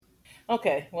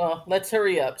Okay, well, let's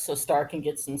hurry up so Star can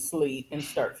get some sleep and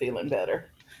start feeling better.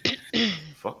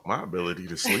 Fuck my ability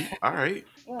to sleep. All right.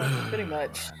 Well, pretty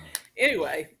much.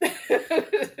 Anyway,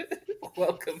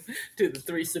 welcome to the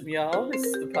Threesome, y'all. This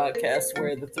is the podcast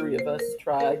where the three of us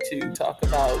try to talk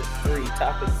about three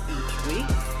topics each week.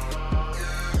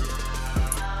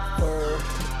 For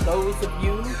those of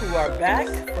you who are back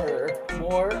for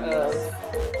more of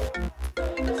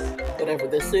whatever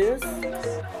this is,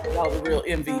 y'all the real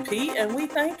MVP, and we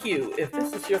thank you. If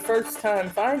this is your first time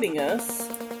finding us,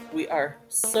 we are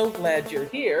so glad you're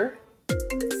here,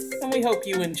 and we hope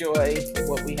you enjoy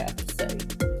what we have to say.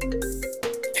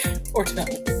 Or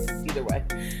don't, either way.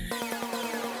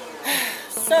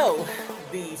 So,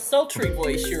 the sultry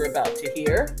voice you're about to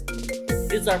hear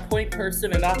is our point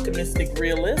person and optimistic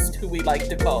realist, who we like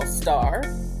to call Star.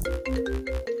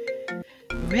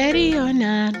 Ready or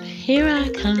not, here I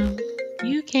come.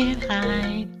 You can't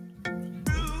hide.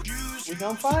 We're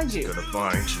gonna find you. Gonna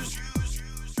find you.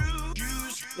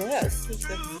 Yes.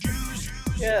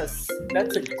 Yes.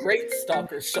 That's a great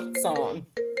stalker song,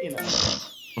 you know.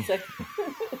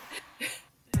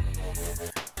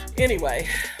 Anyway,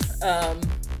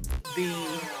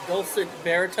 the dulcet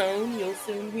baritone you'll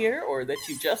soon hear, or that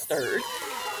you just heard,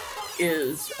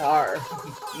 is our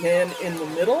man in the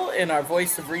middle and our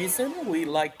voice of reason. We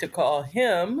like to call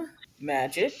him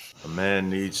Magic. A man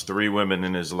needs 3 women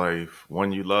in his life.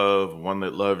 One you love, one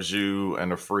that loves you,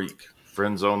 and a freak.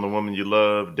 Friend zone the woman you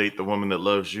love, date the woman that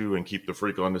loves you, and keep the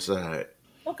freak on the side.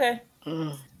 Okay.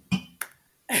 And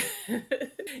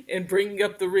bringing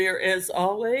up the rear as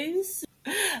always,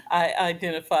 I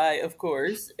identify, of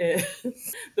course, as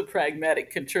the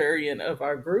pragmatic contrarian of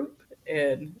our group,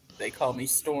 and they call me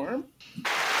Storm.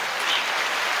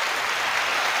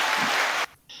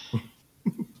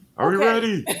 Are we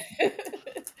ready?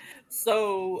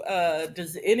 So,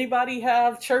 does anybody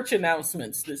have church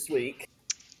announcements this week?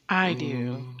 I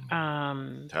do.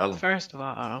 Tell 'em. First of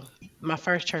all, my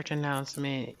first church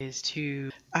announcement is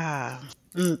to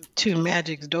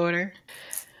Magic's daughter,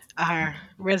 our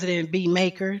resident beat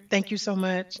maker. Thank you so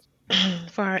much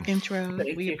for our intro.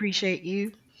 Thank We you. appreciate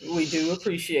you. We do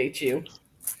appreciate you.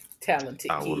 Talented.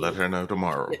 I will kid. let her know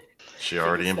tomorrow. She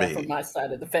already in Stuff from bed. my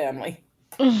side of the family.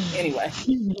 Anyway.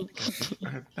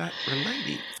 Not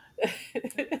related.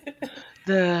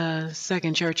 The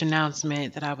second church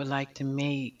announcement that I would like to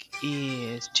make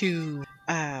is to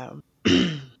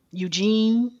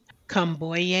Eugene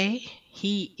Kamboye.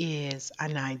 He is a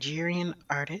Nigerian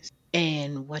artist,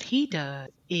 and what he does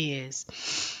is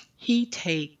he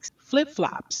takes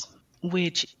flip-flops,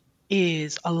 which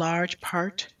is a large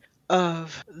part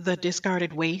of the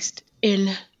discarded waste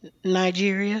in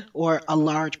Nigeria, or a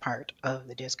large part of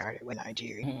the discarded waste in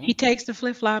Nigeria. He takes the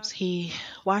flip-flops, he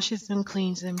washes them,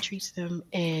 cleans them, treats them,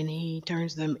 and he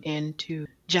turns them into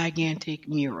gigantic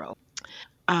mural.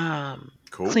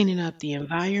 Cool. Cleaning up the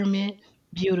environment,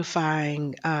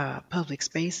 beautifying public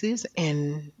spaces,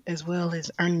 and as well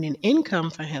as earning an income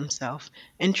for himself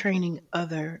and training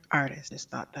other artists. Just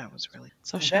thought that was really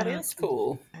so. That is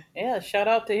cool. Yeah, shout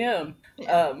out to him.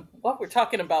 While we're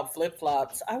talking about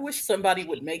flip-flops, I wish somebody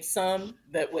would make some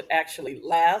that would actually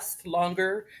last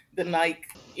longer than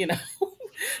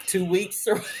 2 weeks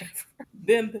or whatever.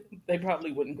 Then they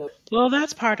probably wouldn't go. Well,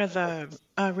 that's part of the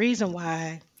reason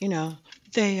why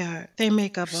they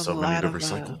make up of So a many lot to of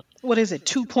recycle. what is it,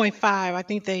 2.5? I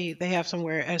think they have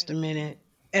somewhere estimated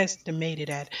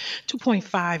at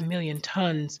 2.5 million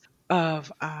tons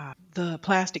of the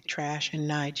plastic trash in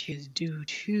Nigeria is due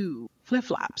to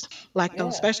flip-flops, like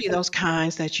those, Yeah. especially those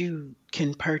kinds that you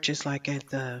can purchase like at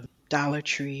the Dollar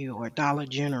Tree or Dollar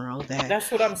General.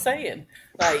 That's what I'm saying.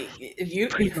 Like you,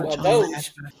 Pretty much well, all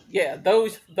those, yeah,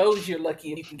 those you're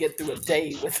lucky if you can get through a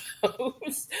day with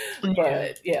those. Yeah.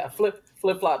 But yeah, flip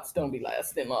flops don't be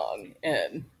lasting long,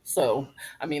 and so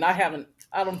I mean, I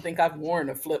don't think I've worn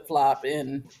a flip flop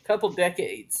in a couple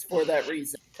decades for that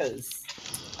reason. Because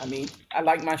I mean, I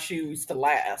like my shoes to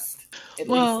last at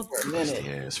Well, least for a minute.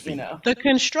 Yes, feet. the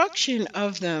construction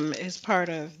of them is part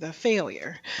of the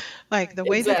failure, like the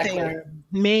way that they Exactly. are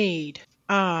made,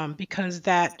 because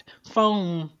that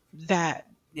foam that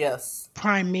Yes.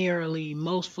 primarily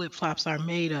most flip-flops are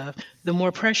made of, the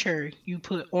more pressure you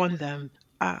put on them,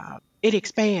 it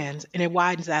expands and it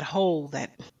widens that hole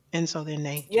and so then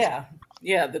they just,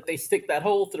 Yeah, that they stick that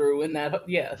hole through, and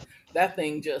that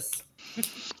thing just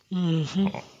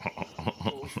Mhm.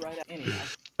 goes right out. Anyway.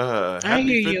 I Happy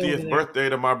hear you over 50th there. birthday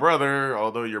to my brother,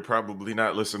 although you're probably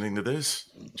not listening to this.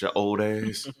 Your old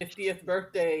ass. 50th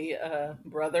birthday,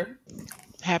 brother.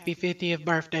 Happy 50th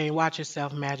birthday. Watch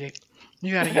yourself, Magic.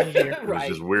 You gotta get it here. It was Right.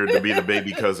 just weird to be the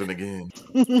baby cousin again.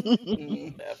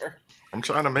 Whatever. I'm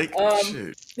trying to make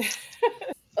shit.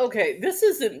 Okay, this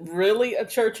isn't really a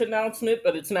church announcement,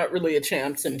 but it's not really a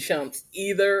champs and chumps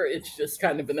either. It's just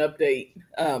kind of an update.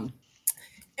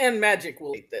 And Magic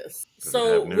will eat this. Does it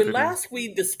So have nudity? when last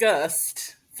we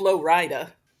discussed Flo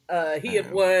Rida, he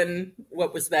had won,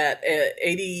 what was that,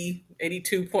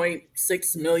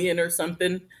 82.6 million or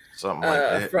something? Something like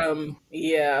that. From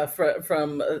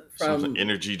Something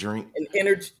energy drink.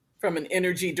 an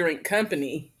energy drink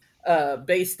company,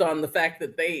 based on the fact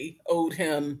that they owed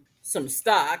him some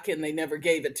stock and they never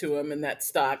gave it to him, and that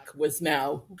stock was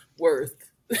now worth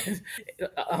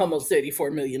almost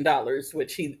 $84 million,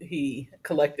 which he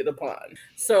collected upon.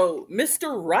 So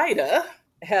Mr. Rida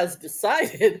has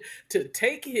decided to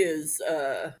take his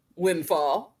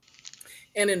windfall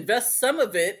and invest some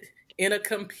of it in a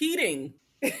competing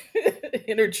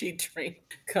energy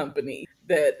drink company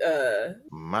that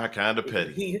My kind of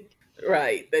petty.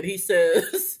 that he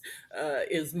says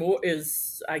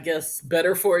is I guess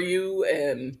better for you,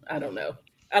 and I don't know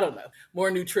more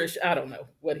nutrition. I don't know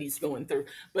what he's going through,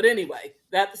 but anyway,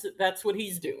 that's what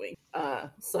he's doing.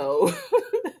 So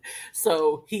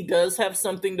so he does have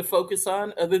something to focus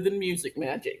on other than music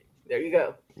magic. There you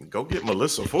go. Go get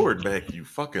Melissa Ford back, you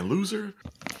fucking loser.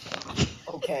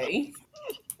 Okay.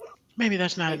 Maybe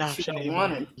that's not an She option don't anymore.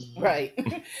 want him. Right.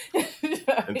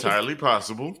 Entirely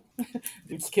possible.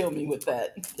 Just kill me with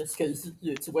that. Just because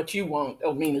it's what you want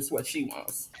don't mean it's what she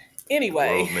wants. Anyway,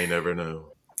 World may never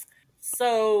know.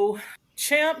 so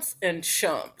champs and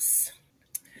chumps.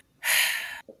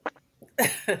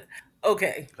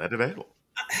 Okay. That available.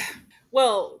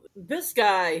 Well, this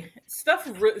guy stuff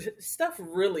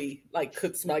really like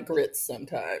cooks my grits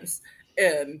sometimes,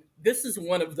 and this is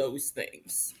one of those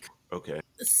things. Okay.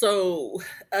 So,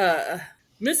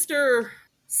 Mr.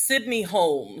 Sidney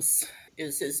Holmes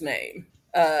is his name.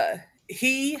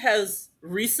 He has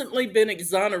recently been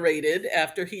exonerated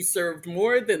after he served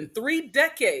more than 3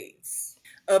 decades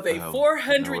of a Wow.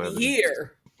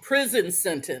 400-year prison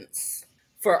sentence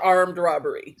for armed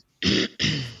robbery.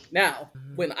 Now,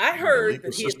 when I The heard legal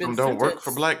that he had system been don't work sentenced,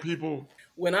 for black people.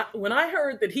 when I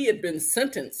heard that he had been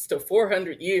sentenced to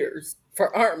 400 years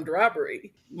for armed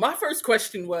robbery, my first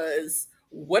question was,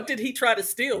 what did he try to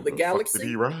steal? The Fuck did galaxy?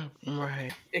 he rob?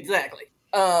 Right. Exactly.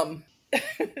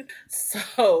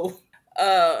 So,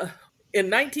 in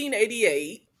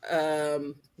 1988,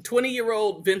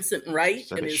 20-year-old Vincent Wright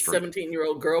Set and it his straight.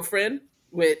 17-year-old girlfriend,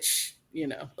 which,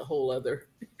 a whole other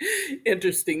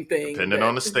interesting thing. Depending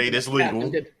on the state, it's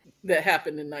legal. That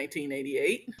happened in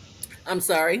 1988. I'm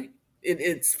sorry.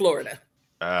 It's Florida.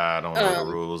 I don't know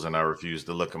the rules, and I refuse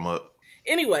to look them up.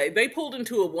 Anyway, they pulled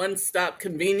into a one-stop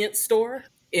convenience store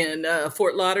in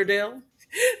Fort Lauderdale.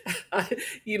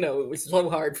 It was so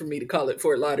hard for me to call it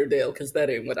Fort Lauderdale because that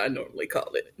ain't what I normally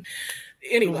call it.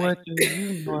 Anyway, What do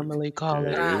you normally call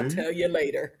it? I'll tell you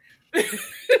later.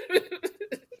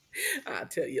 I'll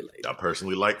tell you later. I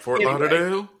personally like Fort Anyway.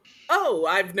 Lauderdale. Oh,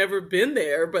 I've never been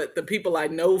there, but the people I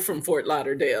know from Fort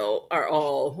Lauderdale are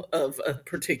all of a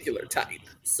particular type.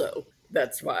 So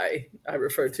that's why I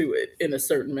refer to it in a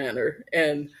certain manner.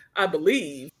 And I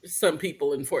believe some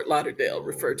people in Fort Lauderdale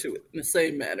refer to it in the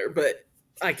same manner, but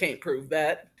I can't prove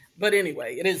that. But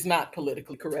anyway, it is not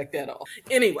politically correct at all.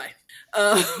 Anyway,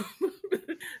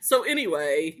 so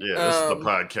anyway. Yeah, this is the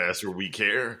podcast where we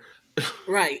care.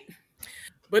 Right.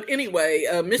 But anyway,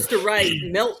 Mr. Wright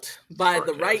knelt by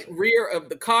the right rear of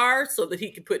the car so that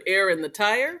he could put air in the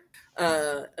tire.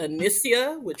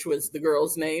 Anicia, which was the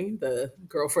girl's name, the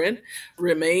girlfriend,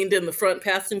 remained in the front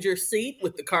passenger seat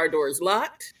with the car doors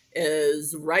locked.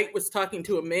 As Wright was talking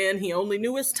to a man he only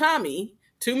knew as Tommy,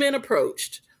 2 men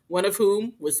approached, one of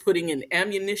whom was putting an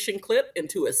ammunition clip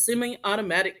into a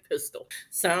semi-automatic pistol.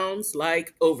 Sounds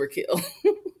like overkill.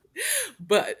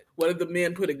 But one of the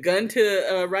men put a gun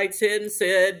to Wright's head and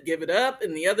said, "Give it up."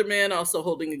 And the other man, also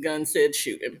holding a gun, said,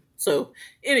 "Shoot him." So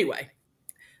anyway,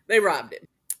 they robbed him.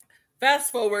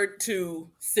 Fast forward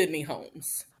to Sidney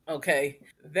Holmes. Okay.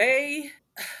 They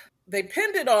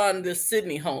pinned it on this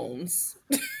Sidney Holmes.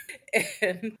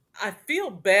 And I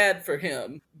feel bad for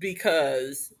him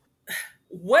because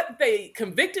what they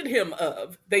convicted him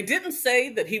of, they didn't say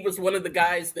that he was one of the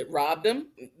guys that robbed him.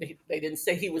 They didn't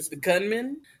say he was the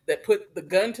gunman that put the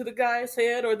gun to the guy's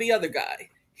head or the other guy.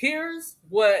 Here's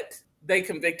what they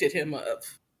convicted him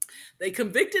of. They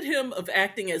convicted him of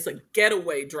acting as a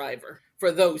getaway driver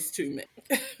for those 2 men.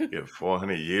 Get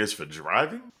 400 years for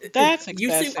driving? That's You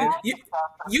see, excessive.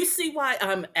 you see why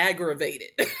I'm aggravated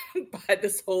by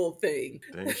this whole thing.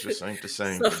 Things just ain't the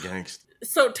same So- for gangsters.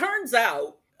 So it turns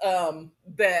out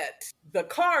that the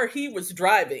car he was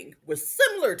driving was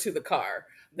similar to the car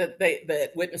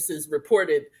that witnesses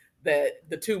reported that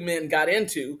the two men got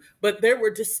into, but there were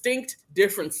distinct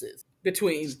differences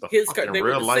between It's the his car. fucking They were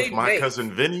real the life same My make.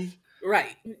 Cousin Vinny.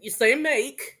 Right. Same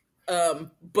make,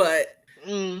 but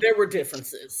there were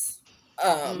differences,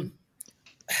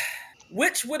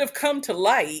 which would have come to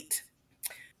light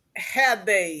had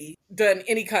they done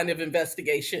any kind of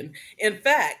investigation. In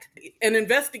fact, an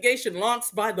investigation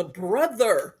launched by the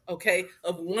brother,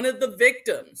 of one of the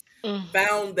victims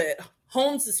found that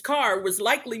Holmes's car was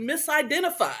likely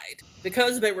misidentified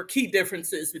because there were key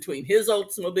differences between his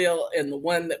Oldsmobile and the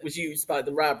one that was used by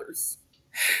the robbers.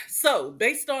 So,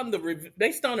 based on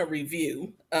a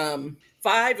review,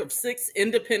 5 of 6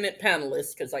 independent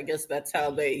panelists, because I guess that's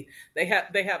how they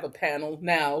have a panel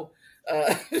now,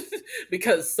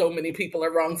 because so many people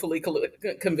are wrongfully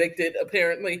convicted,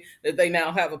 apparently, that they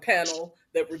now have a panel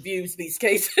that reviews these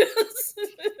cases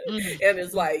and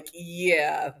is like,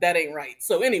 yeah, that ain't right.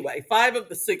 So anyway, 5 of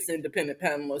the 6 independent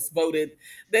panelists voted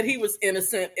that he was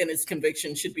innocent and his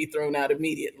conviction should be thrown out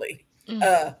immediately.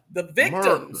 The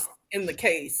victims in the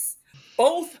case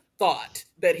both thought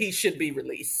that he should be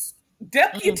released.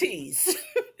 Deputies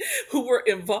who were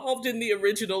involved in the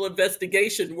original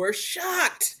investigation were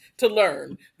shocked to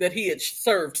learn that he had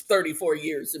served 34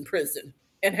 years in prison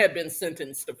and had been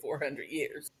sentenced to 400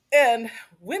 years. And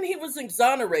when he was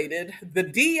exonerated, the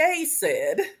DA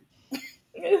said,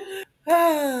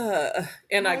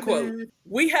 and I quote,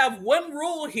 "We have one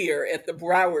rule here at the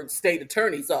Broward State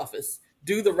Attorney's Office: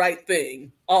 do the right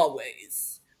thing,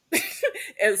 always.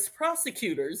 As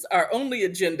prosecutors, our only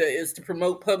agenda is to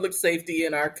promote public safety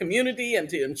in our community and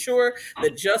to ensure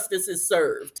that justice is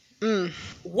served."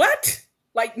 What?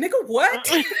 Like, nigga, what?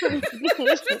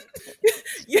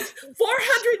 Yeah,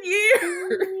 400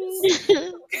 years.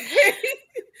 Okay.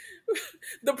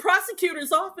 The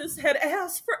prosecutor's office had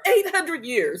asked for 800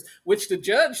 years, which the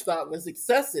judge thought was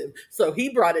excessive, so he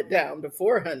brought it down to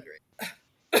 400.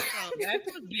 That's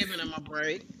giving him a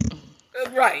break.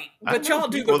 Right, but y'all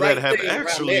do the people right that have thing around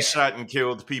actually there. shot and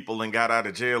killed people and got out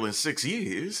of jail in 6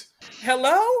 years.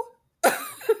 Hello?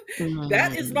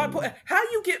 That is my point. How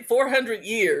you get 400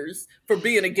 years for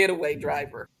being a getaway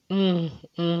driver? Like,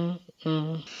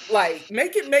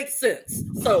 make it make sense.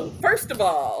 So, first of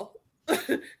all,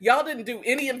 y'all didn't do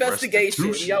any investigation.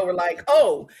 Restitution. Y'all were like,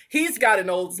 oh, he's got an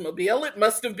Oldsmobile. It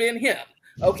must have been him.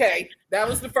 Okay, that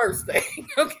was the first thing.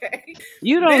 Okay.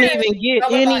 You don't Then even get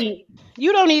y'all were any. like,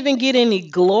 You don't even get any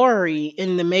glory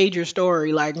in the major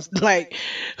story. Like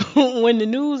when the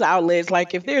news outlets,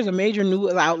 like if there's a major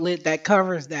news outlet that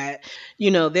covers that,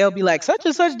 they'll be like, such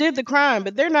and such did the crime,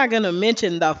 but they're not gonna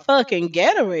mention the fucking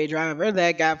getaway driver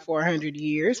that got 400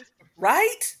 years.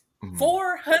 right?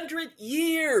 400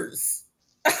 years.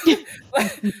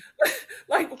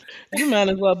 like, You might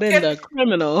as well been the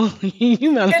criminal.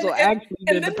 You might as well actually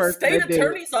and been the then the person state that did it.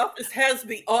 attorney's office has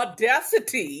the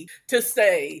audacity to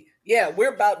say, yeah,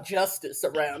 we're about justice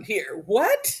around here.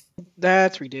 What?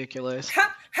 That's ridiculous. How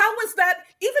was that?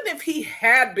 Even if he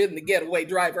had been the getaway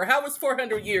driver, how was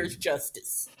 400 years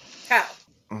justice? How?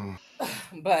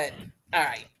 But, all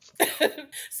right.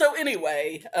 So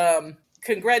anyway,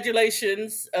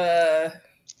 congratulations to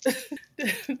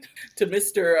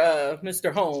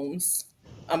Mr. Holmes.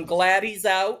 I'm glad he's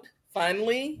out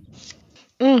finally,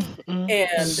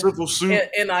 and Civil suit.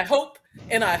 and I hope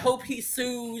he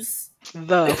sues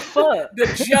The fuck? the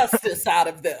justice out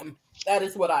of them. That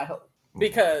is what I hope,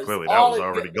 because Clearly that was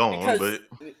already gone, but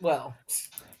well,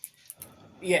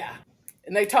 yeah,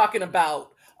 and they talking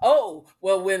about, oh,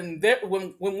 well, when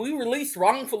we release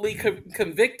wrongfully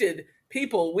convicted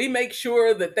people, we make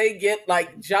sure that they get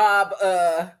like job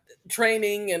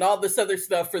training and all this other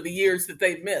stuff for the years that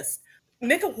they've missed.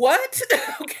 Nigga, what?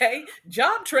 Okay,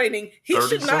 job training. He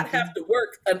should not have to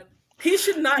work. He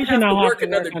should not have to work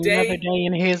another day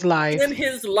in his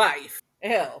life.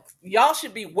 Hell, y'all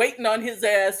should be waiting on his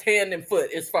ass hand and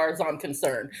foot, as far as I'm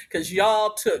concerned, because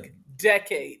y'all took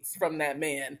decades from that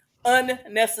man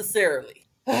unnecessarily.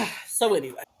 So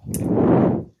anyway,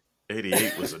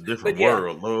 88 was a different yeah.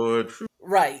 world, Lord.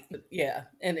 right, yeah,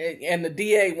 and the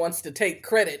DA wants to take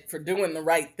credit for doing the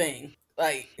right thing.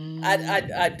 Like,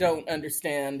 I don't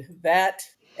understand that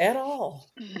at all.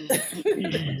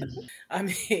 I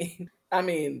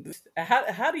mean,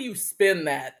 how do you spin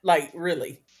that? Like,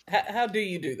 really? How do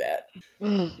you do that?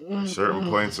 Certain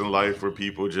points in life where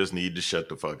people just need to shut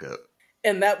the fuck up.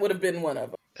 And that would have been one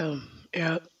of them.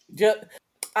 Yeah.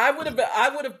 I would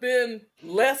have been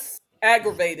less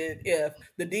aggravated if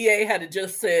the DA had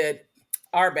just said,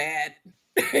 "Our bad."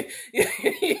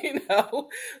 You know,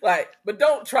 like, but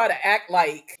don't try to act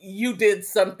like you did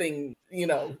something,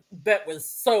 that was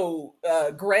so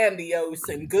grandiose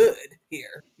and good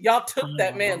here. Y'all took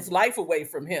that man's life away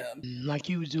from him. Like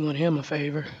you was doing him a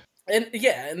favor. And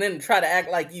yeah, and then try to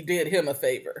act like you did him a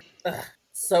favor.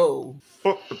 So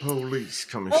Fuck the police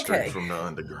coming straight from the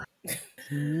underground.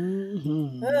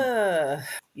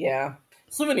 Yeah.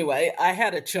 So anyway, I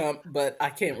had a chump, but I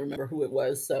can't remember who it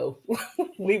was, so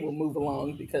we will move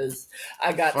along because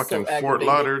I got Fucking so Fort aggravated.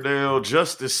 Lauderdale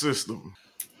justice system.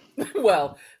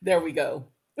 Well, there we go.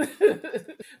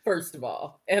 First of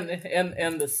all, and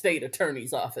the state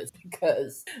attorney's office,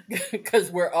 because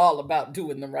we're all about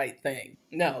doing the right thing.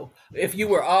 No, if you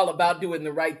were all about doing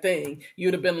the right thing,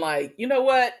 you'd have been like, you know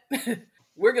what?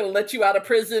 We're going to let you out of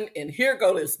prison, and here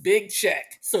go this big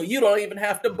check. So you don't even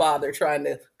have to bother trying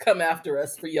to come after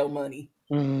us for your money.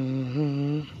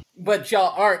 Mm-hmm. But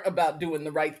y'all aren't about doing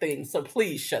the right thing, so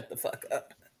please shut the fuck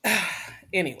up.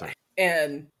 Anyway,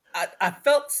 and I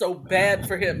felt so bad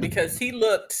for him because he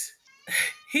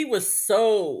was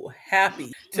so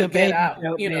happy to get out,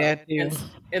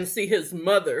 and see his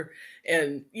mother,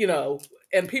 and,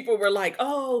 and people were like,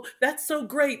 oh, that's so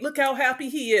great. Look how happy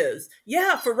he is.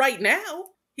 Yeah, for right now.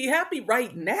 He happy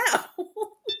right now.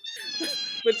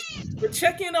 but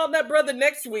check in on that brother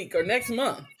next week or next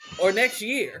month or next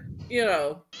year,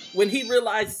 when he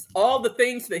realized all the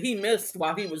things that he missed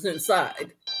while he was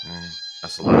inside.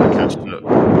 That's a lot of catching up.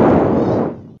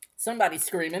 Somebody's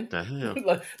screaming. The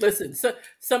hell? Listen,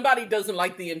 somebody doesn't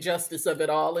like the injustice of it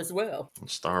all as well.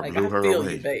 Star like, blew her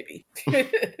away. You, baby.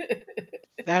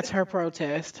 That's her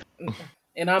protest.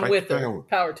 And I'm with her.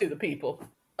 Power to the people.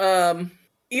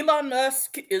 Elon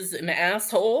Musk is an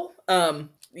asshole.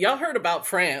 Y'all heard about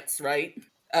France, right?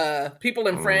 People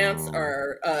in France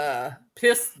are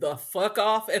pissed the fuck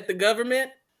off at the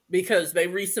government because they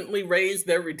recently raised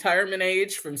their retirement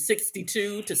age from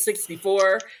 62 to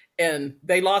 64 and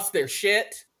they lost their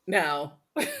shit. Now,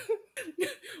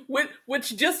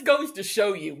 which just goes to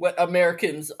show you what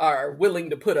Americans are willing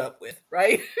to put up with,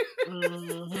 right?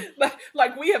 Mm-hmm.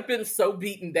 like we have been so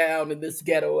beaten down in this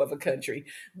ghetto of a country.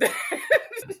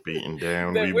 Beaten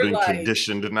down. We've been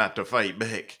conditioned not to fight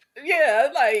back. Yeah,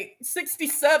 like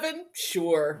 67,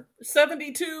 sure.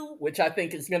 72, which I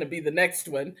think is going to be the next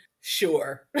one,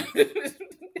 sure.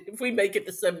 If we make it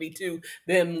to 72,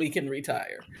 then we can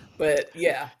retire. But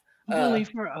yeah. Only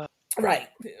for us. Right.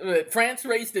 France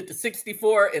raised it to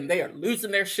 64 and they are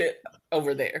losing their shit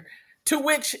over there. To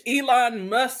which Elon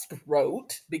Musk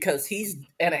wrote, because he's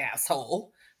an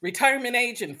asshole, retirement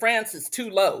age in France is too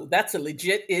low. That's a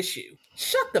legit issue.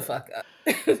 Shut the fuck up.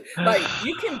 Like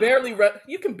you can barely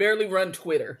run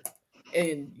Twitter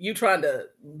and you trying to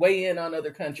weigh in on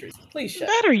other countries. Please shut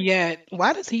Better yet,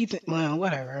 why does he think? Well,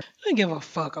 whatever. I don't give a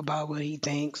fuck about what he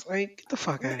thinks. Like, get the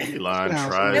fuck out of here. Elon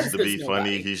tries to be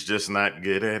funny. He's just not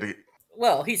good at it.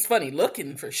 Well, he's funny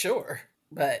looking for sure,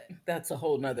 but that's a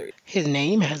whole nother. His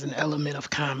name has an element of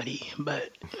comedy,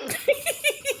 but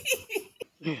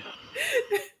yeah.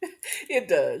 It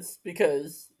does,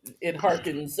 because it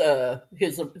harkens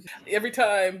every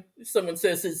time someone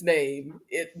says his name,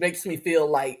 it makes me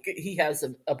feel like he has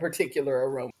a particular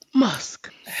aroma.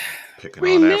 Musk. Picking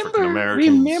on African Americans.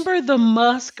 Remember the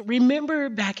Musk? Remember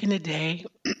back in the day?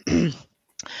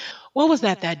 What was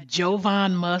that? That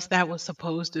Jovan Musk that was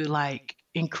supposed to like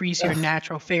increase your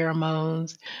natural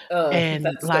pheromones, and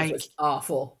that like stuff was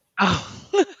awful.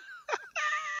 Oh.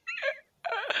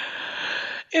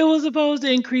 It was supposed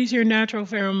to increase your natural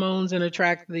pheromones and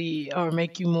or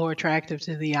make you more attractive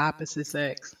to the opposite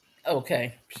sex.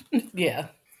 Okay. Yeah.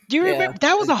 Do you remember?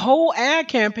 That was a whole ad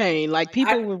campaign. Like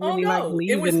people were really like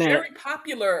believing it was that. very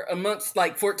popular amongst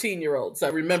like 14-year-olds. I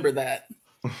remember that.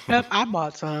 Yep, I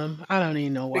bought some. I don't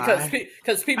even know why.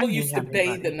 Because people used to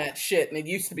bathe in that shit, and it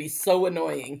used to be so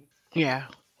annoying. Yeah.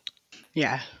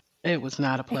 Yeah. It was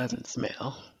not a pleasant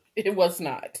smell. It was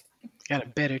not. Got a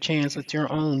better chance with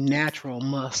your own natural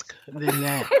musk than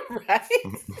that. Right?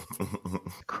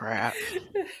 Crap.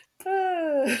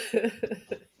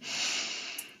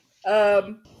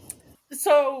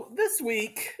 So this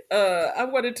week, I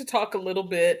wanted to talk a little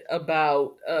bit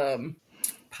about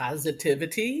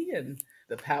positivity and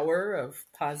the power of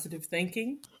positive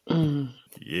thinking. Mm.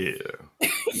 Yeah.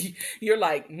 You're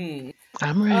like,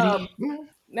 I'm ready.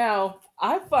 Now,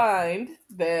 I find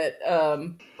that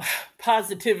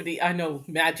positivity, I know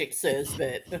Magic says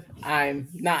that I'm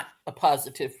not a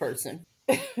positive person.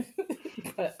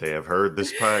 But, they have heard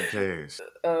this podcast.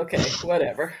 Okay,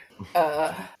 whatever.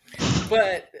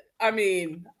 But I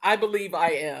mean, I believe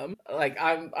I am. Like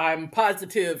I'm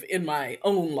positive in my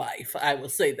own life. I will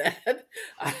say that.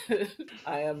 I,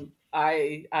 I am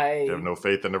You have I no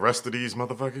faith in the rest of these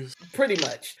motherfuckers? pretty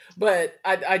much. But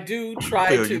I do try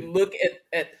Feel to you. look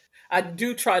at I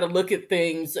do try to look at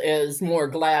things as more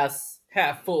glass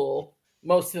half full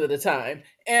most of the time.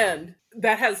 And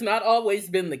that has not always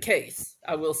been the case.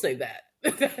 I will say that.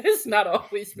 That has not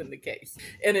always been the case.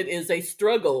 And it is a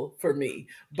struggle for me.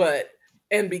 But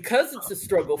and because it's a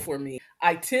struggle for me,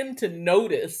 I tend to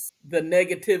notice the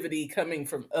negativity coming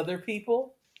from other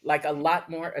people like a lot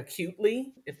more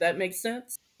acutely, if that makes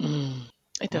sense. Mm,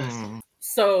 it does. Mm.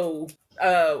 So,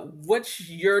 what's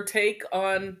your take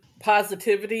on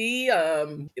positivity?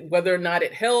 Whether or not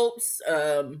it helps,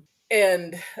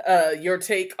 and your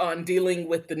take on dealing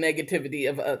with the negativity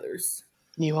of others.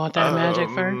 You want that magic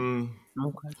first? Um,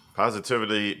 Okay.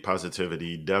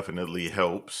 positivity definitely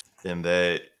helps in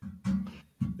that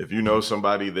if you know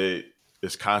somebody that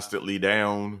is constantly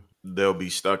down, they'll be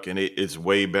stuck in it. It's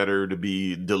way better to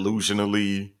be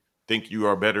delusionally think you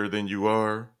are better than you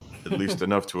are, at least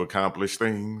enough to accomplish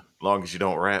things, long as you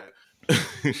don't rap.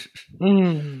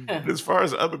 Mm. As far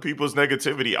as other people's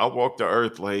negativity, I walk the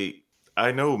earth like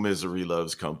I know misery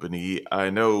loves company. I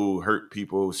know hurt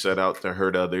people set out to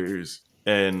hurt others.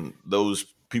 And those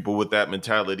people with that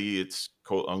mentality, it's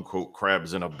quote unquote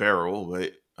crabs in a barrel,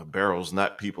 but a barrel's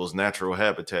not people's natural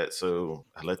habitat. So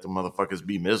I let the motherfuckers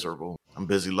be miserable. I'm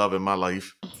busy loving my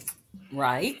life.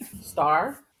 Right,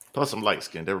 Star. Plus, I'm light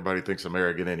skinned. Everybody thinks I'm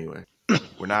arrogant anyway.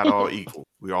 We're not all equal.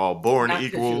 We're all born Not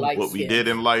because you equal. light What we did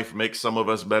skinned. in life makes some of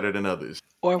us better than others.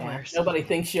 Or Yeah. worse. Nobody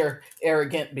thinks you're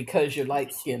arrogant because you're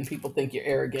light skinned. People think you're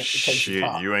arrogant because you Shit,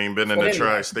 talk. you ain't been in But the anyway.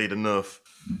 tri-state enough.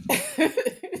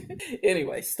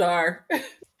 Anyway, Star.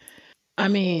 I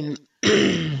mean,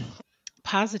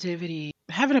 positivity,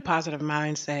 having a positive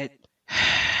mindset,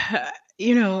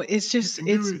 it's You just can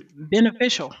do it's it.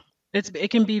 beneficial.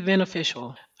 It can be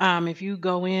beneficial. If you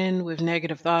go in with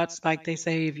negative thoughts, like they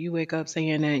say, if you wake up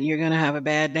saying that you're gonna have a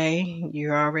bad day,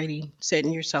 you're already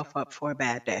setting yourself up for a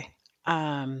bad day.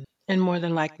 And more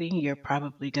than likely, you're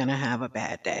probably gonna have a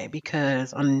bad day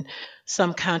because on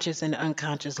some conscious and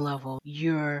unconscious level,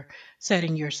 you're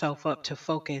setting yourself up to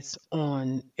focus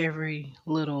on every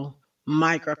little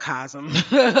microcosm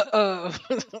of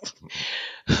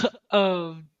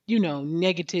of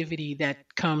negativity that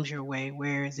comes your way.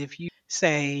 Whereas if you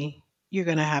say you're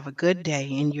going to have a good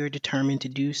day and you're determined to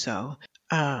do so,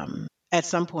 at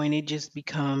some point it just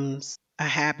becomes a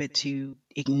habit to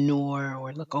ignore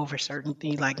or look over certain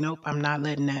things like, nope, I'm not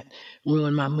letting that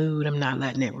ruin my mood, I'm not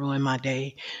letting it ruin my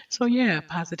day. So yeah,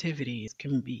 positivity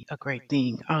can be a great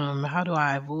thing. How do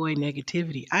I avoid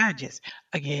negativity?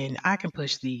 Again, I can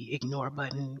push the ignore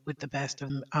button with the best of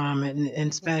them.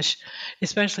 And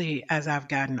especially as I've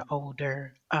gotten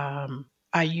older,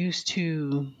 I used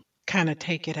to kind of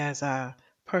take it as a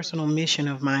personal mission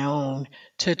of my own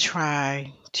to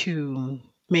try to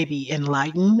maybe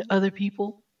enlighten other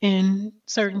people in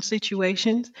certain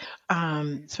situations,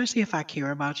 especially if I care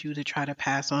about you, to try to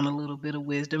pass on a little bit of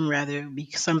wisdom, rather it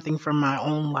be something from my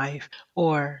own life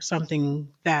or something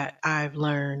that I've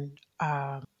learned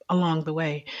along the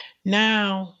way.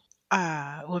 Now,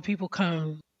 when people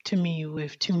come to me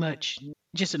with too much,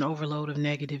 just an overload of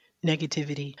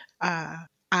negativity, uh,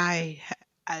 I,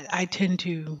 I tend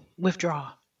to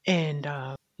withdraw and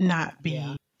not Yeah.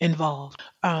 be involved.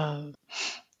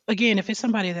 Again, if it's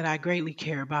somebody that I greatly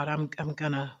care about, I'm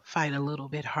gonna fight a little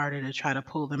bit harder to try to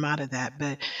pull them out of that.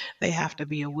 But they have to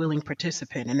be a willing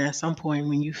participant. And at some point,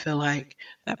 when you feel like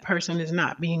that person is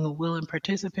not being a willing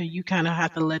participant, you kind of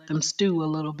have to let them stew a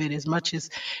little bit, as much as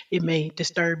it may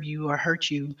disturb you or hurt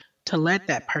you to let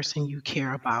that person you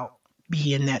care about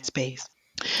be in that space.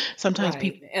 Sometimes Right.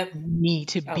 people And need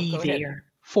to oh, be go ahead. there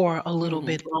for a little Hmm.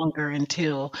 bit longer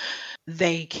until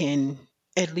they can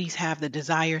at least have the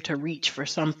desire to reach for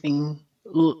something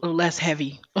less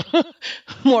heavy,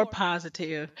 more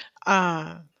positive.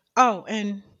 Uh, oh,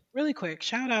 and really quick,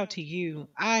 shout out to you.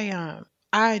 I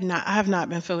have not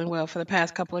been feeling well for the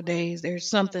past couple of days. There's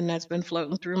something that's been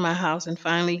floating through my house and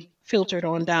finally filtered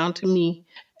on down to me.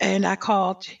 And I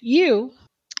called you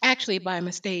actually by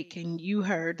mistake, and you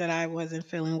heard that I wasn't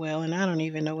feeling well, and I don't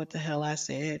even know what the hell I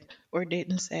said or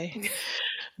didn't say.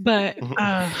 But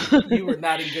You were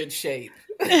not in good shape.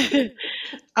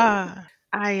 uh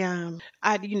I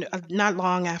not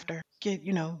long after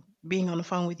being on the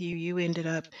phone with you, you ended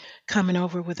up coming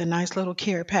over with a nice little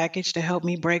care package to help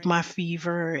me break my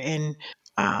fever and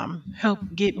help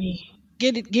get me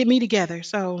get me together.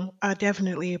 So I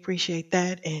definitely appreciate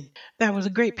that, and that was a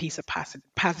great piece of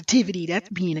positivity. That's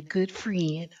being a good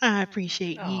friend. I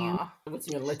appreciate you. Aw, I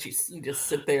wasn't gonna let you just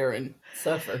sit there and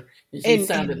suffer. 'Cause you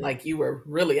sounded And like you were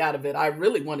really out of it. I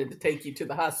really wanted to take you to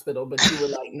the hospital, but you were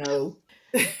like, no.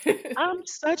 I'm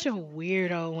such a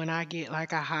weirdo when I get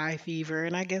like a high fever,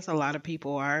 and I guess a lot of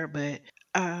people are, but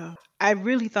I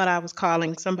really thought I was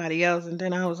calling somebody else, and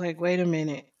then I was like, wait a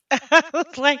minute. I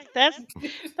was like, that's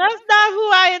not who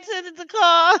I intended to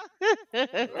call.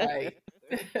 Right.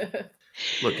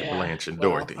 Look at Yeah. Blanche and Well,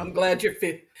 Dorothy. I'm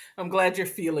glad you're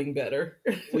feeling better.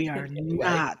 We are Anyway.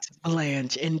 not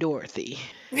Blanche and Dorothy.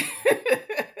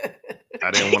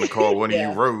 I didn't want to call one of you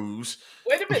Yeah. Rose.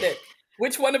 Wait a minute.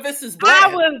 Which one of us is I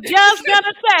Blanche? was just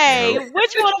gonna say, No.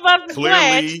 which one of us is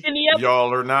Blanche Clearly, and the other?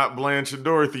 y'all are not Blanche and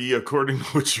Dorothy, according to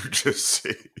what you just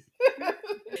said.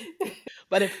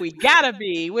 But if we gotta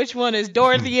be, which one is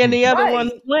Dorothy and the other one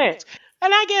Right. is Blanche?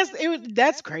 And I guess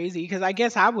that's crazy because I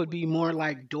guess I would be more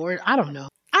like Dorothy. I don't know.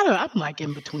 I'm like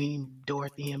in between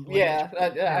Dorothy and Blanche.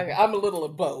 Yeah, I'm a little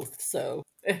of both. So,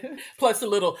 plus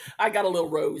I got a little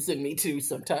Rose in me too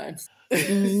sometimes. Every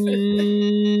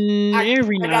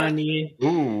I now got and then.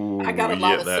 Ooh, I got a yeah,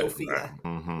 lot of that. Sophia.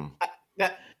 Mm-hmm.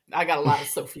 I got a lot of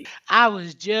Sophia. I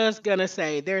was just gonna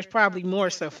say there's probably more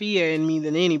Sophia in me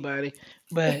than anybody,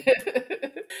 but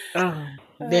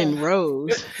than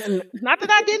Rose. And not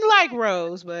that I didn't like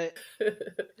Rose, but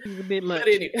she's a bit much.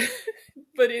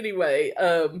 But anyway,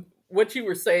 what you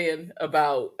were saying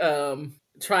about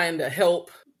trying to help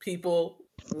people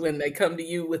when they come to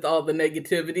you with all the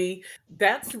negativity,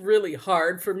 that's really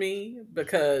hard for me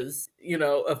because,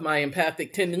 of my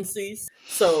empathic tendencies.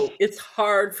 So it's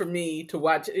hard for me to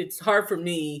watch. It's hard for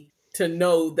me to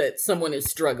know that someone is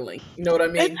struggling. You know what I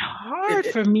It's mean? hard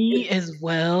It, for me as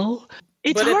well.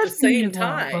 It's but at hard the for me same as well,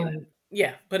 but time,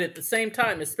 yeah, but at the same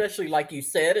time, especially like you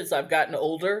said, as I've gotten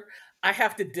older, I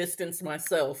have to distance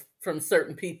myself from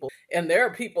certain people. And there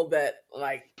are people that,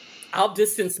 like, I'll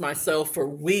distance myself for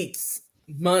weeks,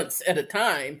 months at a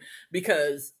time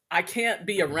because I can't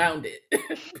be around it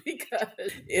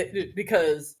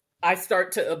because I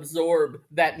start to absorb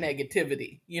that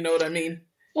negativity. You know what I mean?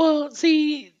 well,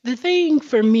 see, the thing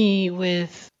for me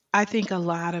with I think a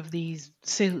lot of these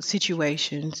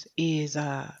situations is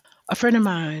a friend of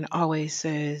mine always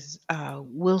says,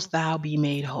 "Willst thou be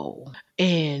made whole?"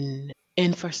 And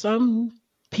for some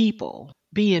people,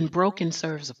 being broken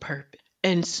serves a purpose,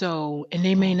 and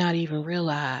they may not even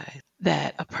realize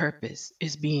that a purpose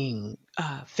is being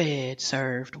fed,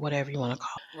 served, whatever you want to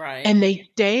call it, Right. and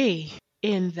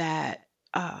in that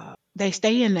they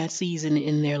stay in that season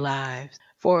in their lives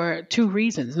for two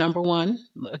reasons. Number one,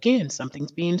 again,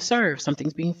 something's being served,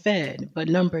 something's being fed. But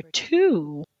number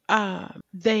two, I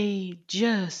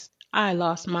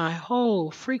lost my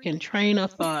whole freaking train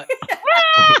of thought.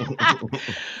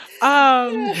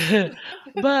 um,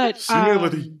 but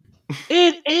Senility.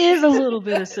 it is a little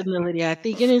bit of senility, I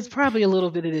think, and it's probably a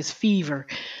little bit of this fever.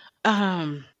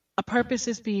 A purpose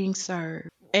is being served,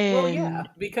 Well, yeah, and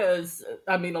because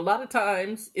I mean, a lot of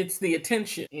times it's the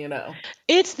attention.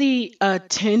 it's the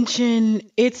attention.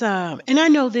 It's and I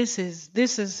know this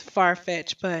is far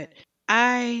fetched, but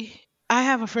I I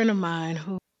have a friend of mine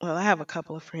who, well, I have a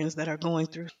couple of friends that are going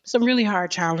through some really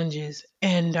hard challenges,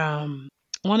 and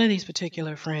one of these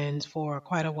particular friends for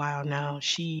quite a while now,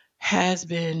 she has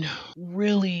been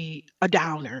really a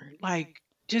downer, like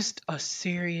just a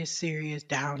serious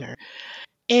downer,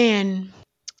 and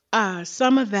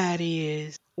some of that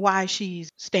is why she's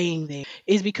staying there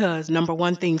is because number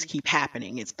one, things keep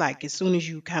happening. It's like as soon as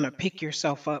you kind of pick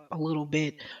yourself up a little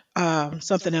bit,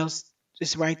 something else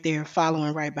is right there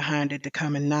following right behind it to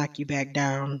come and knock you back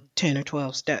down 10 or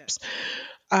 12 steps.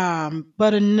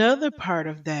 But another part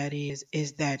of that is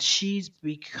that she's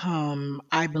become,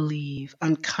 I believe,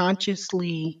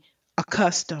 unconsciously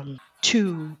accustomed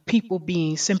to people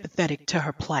being sympathetic to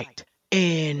her plight.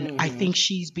 And I Hmm. think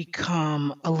she's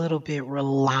become a little bit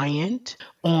reliant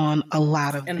on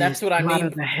And that's what I a lot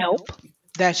of mean. the help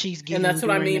that she's And getting that's what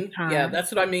I during this mean. Yeah, time.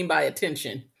 that's what I mean by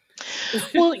attention.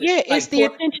 Well, yeah, it's Like the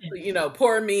poor, attention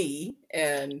poor me,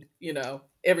 and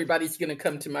everybody's gonna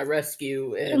come to my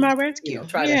rescue to and my rescue.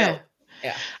 try to Yeah. help.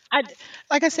 Yeah. I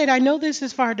like I said, I know this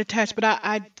is far detached, but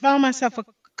I found myself a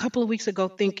couple of weeks ago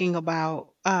thinking about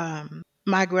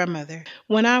my grandmother.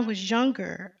 When I was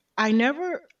younger, I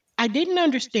didn't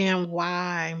understand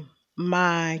why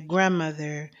my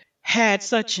grandmother had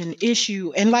such an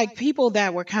issue, and like people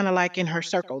that were kind of like in her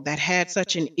circle that had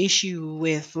such an issue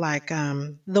with like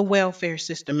the welfare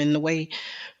system and the way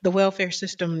the welfare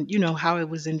system, how it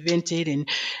was invented, and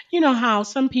how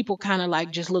some people kind of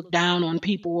like just looked down on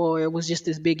people, or it was just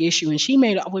this big issue, and she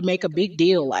made would make a big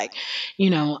deal like,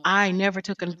 I never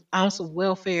took an ounce of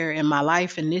welfare in my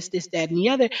life, and this, that, and the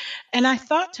other. And I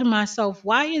thought to myself,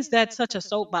 why is that such a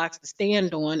soapbox to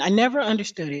stand on? I never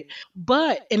understood it.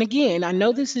 But and again, I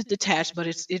know this is detached, but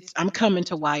it's I'm coming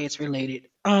to why it's related.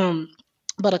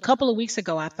 But a couple of weeks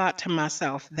ago, I thought to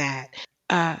myself that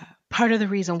uh, part of the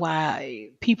reason why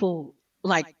people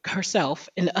like herself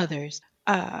and others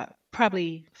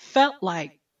probably felt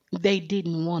like they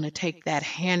didn't want to take that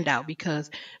handout because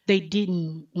they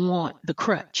didn't want the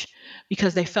crutch,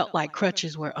 because they felt like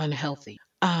crutches were unhealthy.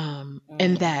 And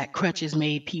Mm. that crutches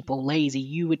made people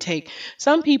lazy.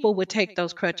 Some people would take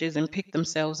those crutches and pick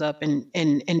themselves up and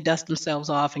dust themselves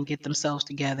off and get themselves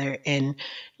together, and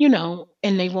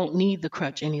and they won't need the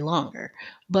crutch any longer.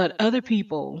 But other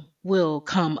people will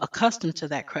come accustomed to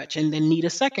that crutch and then need a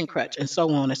second crutch, and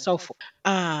so on and so forth.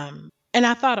 And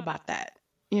I thought about that.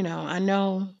 I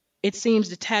know it seems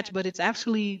detached, but it's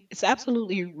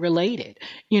absolutely related.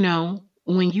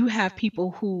 When you have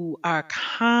people who are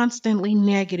constantly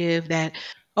negative, that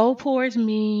oh poor is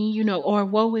me, or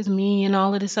woe is me, and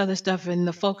all of this other stuff, and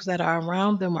the folks that are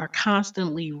around them are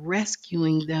constantly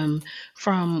rescuing them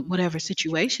from whatever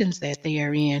situations that they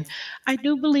are in, I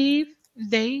do believe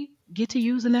they get to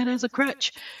using that as a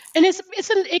crutch. And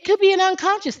it could be an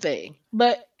unconscious thing,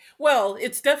 but Well, it's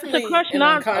it's a definitely crutch an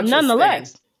unconscious thing.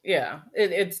 nonetheless. Yeah,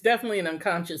 it's definitely an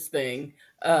unconscious thing.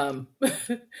 Um,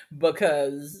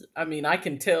 because I mean, I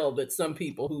can tell that some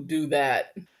people who do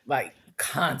that like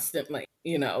constantly,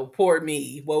 poor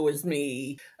me, woe is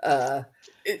me,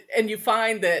 and you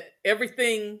find that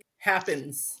everything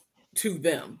happens to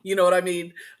them. You know what I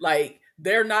mean? Like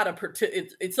they're not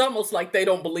it's almost like they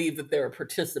don't believe that they're a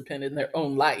participant in their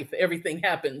own life. Everything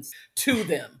happens to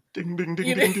them. Ding ding ding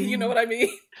You know, ding you know ding. what I mean?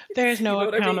 There's You no know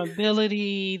what I mean?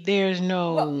 accountability. There's Well,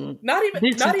 no, not even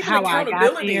this is not even how I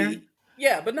got there. accountability.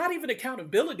 Yeah, but not even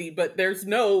accountability, but there's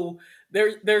no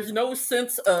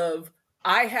sense of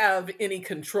I have any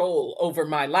control over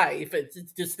my life.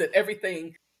 It's just that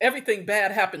everything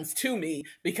bad happens to me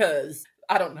because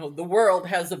I don't know, the world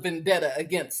has a vendetta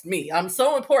against me. I'm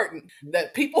so important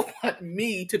that people want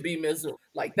me to be miserable.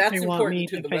 Like They that's want important me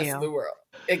to to the rest of fail. the world.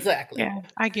 Exactly. Yeah,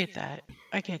 I get that.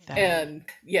 I get that. And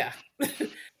yeah.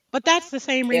 But that's the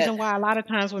same Yeah. reason why a lot of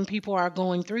times when people are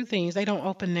going through things, they don't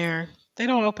open their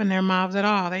mouths at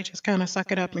all. They just kind of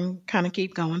suck it up and kind of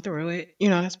keep going through it.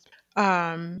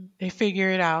 They figure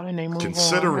it out and they move on, I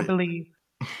Considerate. believe.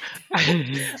 I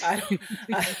don't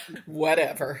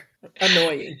whatever.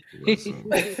 Annoying. Listen.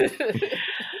 We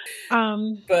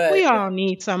But all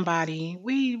need somebody.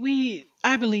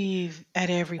 I believe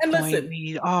at every and point listen,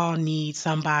 we all need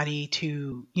somebody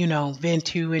to, vent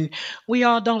to, and we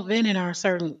all don't vent in our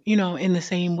certain, in the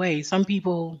same way. Some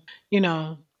people, you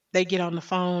know, they get on the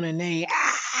phone and they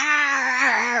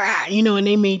and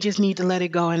they may just need to let it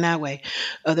go in that way.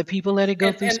 Other people let it go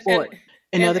and through and and sport,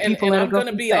 and other people and let it I'm go going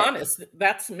to through be sex. honest,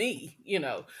 that's me,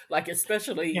 like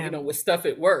especially, Yeah. with stuff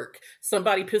at work.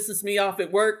 Somebody pisses me off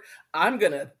at work, I'm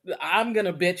going to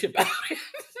bitch about it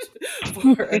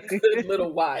for a good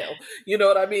little while. You know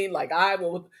what I mean? Like I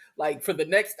will like for the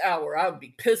next hour I would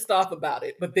be pissed off about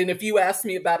it. But then if you ask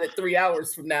me about it 3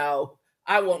 hours from now,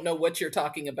 I won't know what you're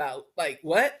talking about. Like,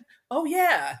 what? Oh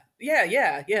yeah. Yeah,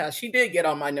 yeah, yeah. She did get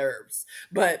on my nerves,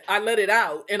 but I let it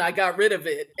out and I got rid of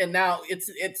it, and now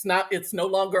it's no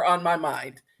longer on my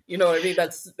mind. You know what I mean?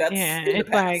 That's Yeah, in the it's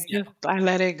like past just now. I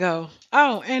let it go.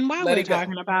 Oh, and while Let we're it go.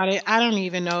 talking about it, I don't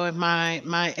even know if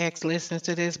my ex listens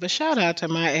to this, but shout out to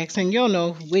my ex, and you'll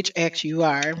know which ex you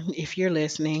are if you're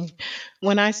listening.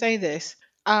 When I say this,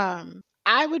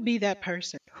 I would be that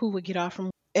person who would get off from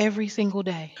every single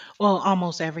day, well,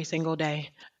 almost every single day,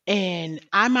 and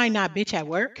I might not bitch at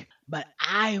work, but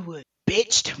I would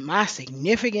bitch to my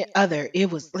significant other. It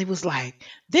was like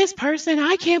this person,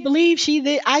 I can't believe she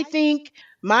did. I think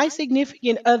my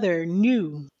significant other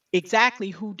knew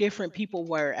exactly who different people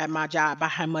were at my job by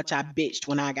how much I bitched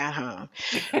when I got home.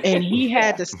 And he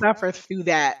had Yeah. to suffer through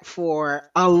that for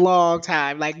a long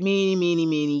time, like many, many,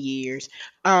 many years,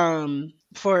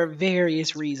 for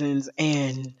various reasons.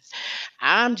 And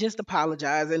I'm just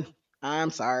apologizing.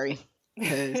 I'm sorry.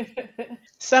 Because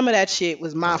some of that shit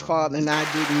was my fault and I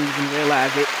didn't even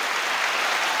realize it.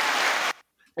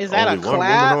 Is that a Only one woman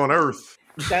clap? on earth.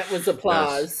 That was Yes.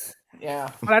 applause.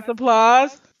 Yeah. That's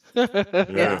applause. Yeah.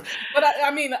 Yeah. But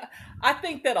I mean, I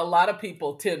think that a lot of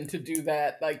people tend to do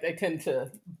that. Like they tend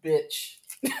to bitch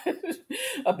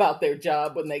about their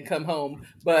job when they come home.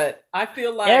 But I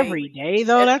feel like, Every day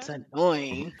though, eh, that's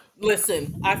annoying.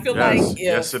 listen, I feel like Yes,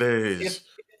 yes, it if is.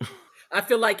 I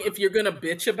feel like if you're gonna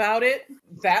bitch about it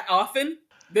that often,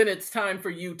 then it's time for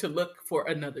you to look for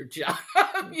another job.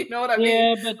 You know what I mean?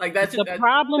 Yeah, but Like the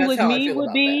problem that's with how I me feel would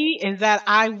about that. be is that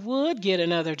I would get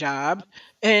another job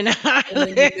and And then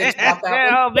you bitch about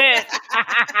that one. still bitch.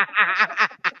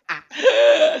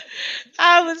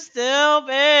 I would still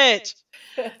bitch.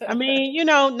 I mean,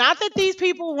 not that these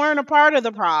people weren't a part of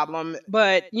the problem,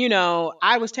 but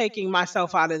I was taking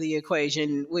myself out of the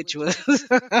equation, which was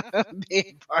a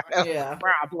big part of the Yeah,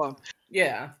 problem.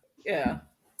 yeah, yeah.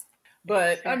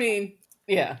 But I mean,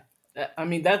 yeah. I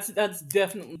mean that's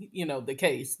definitely the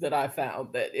case that I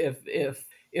found, that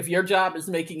if your job is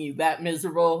making you that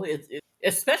miserable,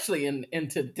 especially in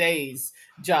today's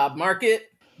job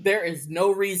market, there is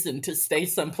no reason to stay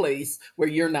someplace where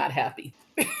you're not happy.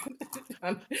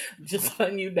 I'm just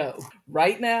letting you know.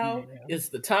 Right now Yeah. is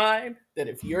the time that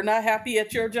if you're not happy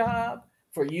at your job,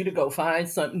 for you to go find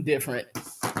something different,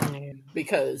 Yeah.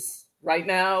 because right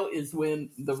now is when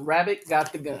the rabbit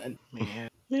got the gun. Yeah.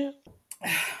 Yeah.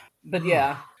 But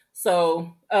yeah,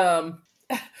 so but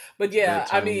It's yeah,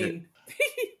 I bedtime here. mean,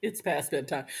 it's past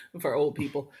bedtime for old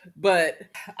people. But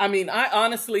I mean, I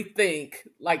honestly think,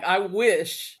 like, I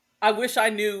wish I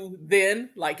knew then,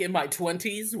 like in my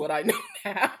 20s, what I know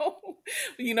now.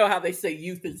 You know how they say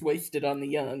youth is wasted on the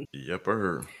young.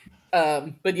 Yepper.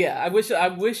 But yeah, I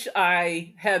wish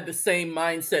I had the same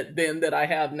mindset then that I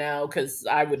have now, because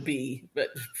I would be, but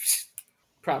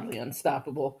probably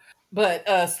unstoppable. But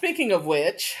speaking of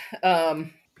which, Be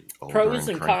older pros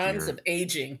and and cons crankier. of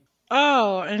aging.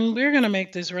 Oh, and we're gonna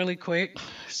make this really quick.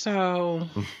 So,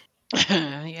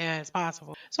 yeah, it's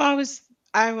possible. So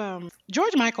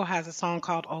George Michael has a song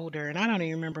called Older, and I don't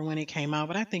even remember when it came out,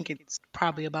 but I think it's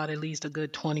probably about at least a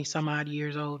good 20 some odd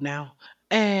years old now.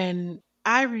 And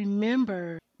I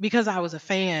remember, because I was a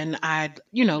fan, I'd,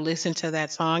 listen to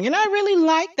that song, and I really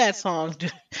liked that song.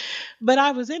 But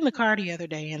I was in the car the other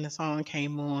day and the song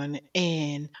came on,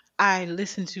 and I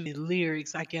listened to the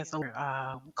lyrics, I guess,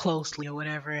 closely or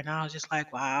whatever, and I was just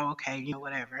like, wow, okay,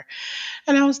 whatever.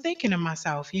 And I was thinking to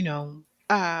myself,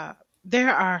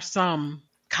 there are some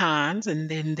cons and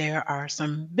then there are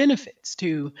some benefits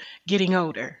to getting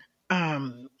older.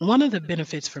 One of the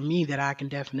benefits for me that I can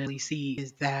definitely see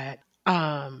is that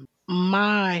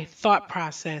my thought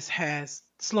process has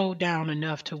slowed down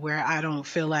enough to where I don't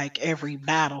feel like every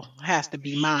battle has to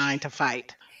be mine to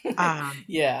fight. Um,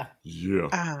 Yeah,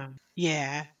 Yeah.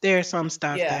 yeah, there's some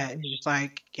stuff yeah, that is just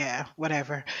like, yeah,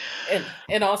 whatever.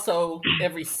 and also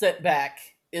every setback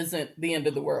isn't the end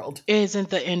of the world. Isn't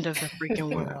the end of the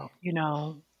freaking world.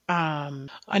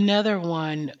 Another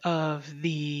one of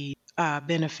the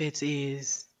benefits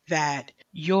is that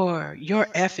your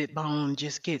effort bone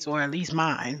just gets, or at least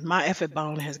my effort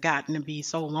bone has gotten to be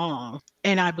so long,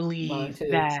 and I Mine believe too.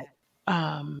 that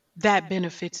that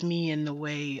benefits me in the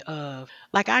way of,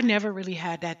 like, I never really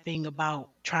had that thing about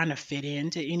trying to fit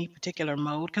into any particular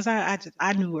mode, because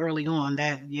I knew early on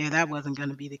that, yeah, that wasn't going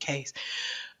to be the case.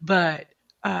 But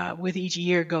with each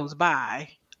year goes by,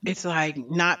 it's like,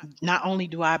 not only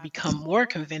do I become more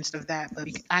convinced of that, but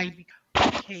I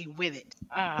become okay with it.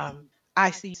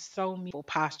 I see so many people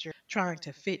posture trying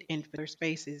to fit into their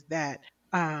spaces that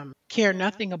care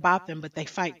nothing about them, but they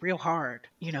fight real hard,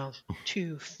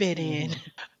 to fit in.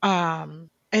 Hmm.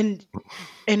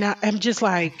 And I'm just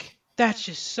like, that's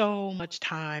just so much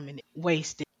time and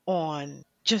wasted on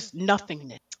just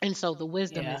nothingness. And so the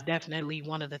wisdom is Yeah. definitely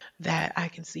one of the that I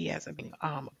can see as a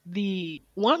the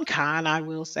one con I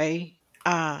will say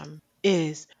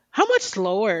is how much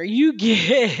slower you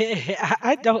get.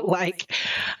 I don't like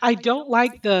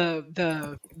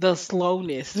the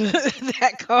slowness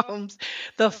that comes,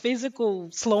 the physical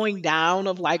slowing down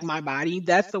of, like, my body.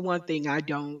 That's the one thing I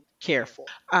don't care for.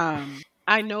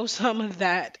 I know some of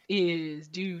that is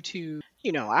due to,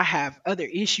 I have other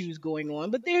issues going on,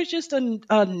 but there's just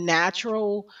a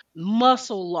natural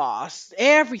muscle loss,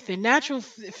 everything, natural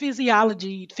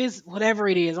physiology, whatever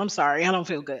it is. I'm sorry, I don't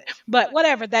feel good. But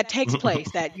whatever that takes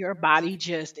place, that your body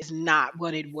just is not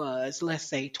what it was, let's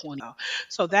say 20 ago.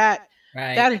 So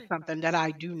Right. that is something that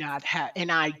I do not have. And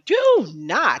I do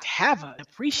not have an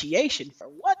appreciation for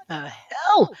what the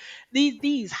hell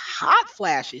these hot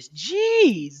flashes.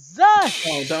 Jesus.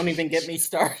 Oh, don't even get me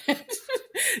started.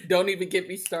 Don't even get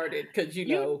me started, because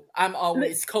You I'm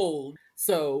always cold.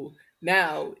 So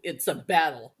now it's a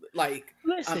battle. Like,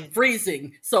 I'm Listen,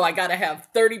 freezing, so I gotta have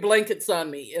 30 blankets on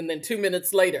me. And then 2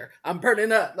 minutes later, I'm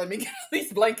burning up. Let me get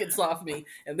these blankets off me.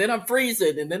 And then I'm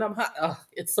freezing, and then I'm hot. Oh,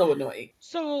 it's so annoying.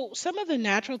 so some of the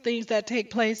natural things that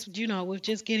take place, with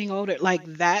just getting older, like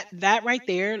that right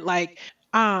there, like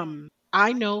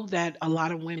I know that a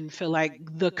lot of women feel like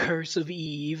the curse of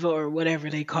Eve or whatever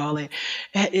they call it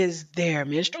is their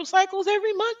menstrual cycles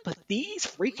every month, but these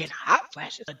freaking hot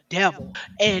flashes, the devil.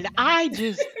 And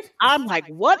I'm like,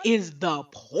 what is the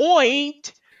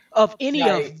point of any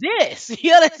of Right. this?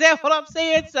 You understand what I'm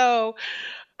saying? So,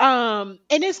 and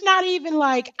it's not even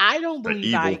like I don't The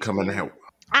believe I evil coming experience. out.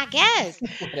 I guess.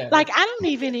 Like Whatever. I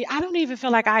don't even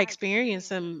feel like I experience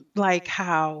them like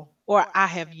how or I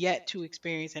have yet to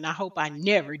experience and I hope I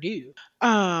never do.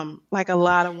 Like a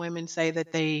lot of women say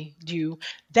that they do.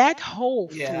 That whole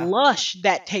Yeah. flush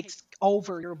that takes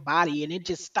over your body and it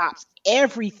just stops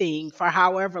everything for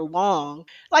however long.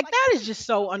 Like that is just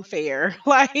so unfair.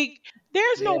 Like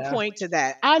there's no Yeah. point to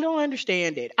that. I don't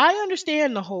understand it. I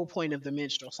understand the whole point of the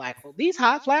menstrual cycle. These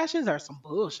hot flashes are some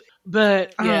bullshit.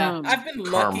 But Yeah. I've been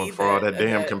Karma lucky for all that that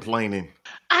damn that complaining.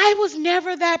 I was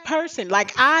never that person.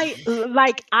 Like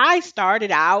I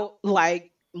started out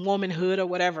like womanhood or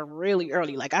whatever really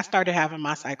early. Like I started having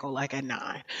my cycle like at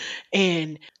 9.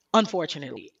 And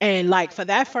unfortunately, and like for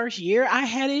that first year I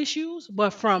had issues,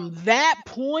 but from that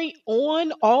point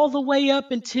on all the way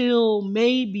up until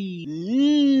maybe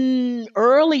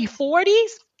early 40s,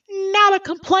 not a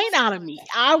complaint out of me.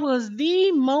 I was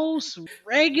the most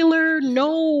regular,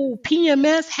 no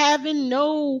PMS having,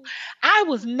 no, I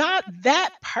was not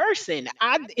that person.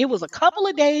 It was a couple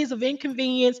of days of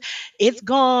inconvenience. It's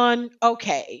gone.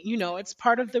 Okay, it's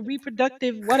part of the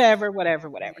reproductive whatever, whatever,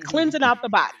 whatever. Cleansing out the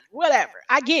body. Whatever.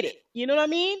 I get it. You know what I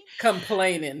mean?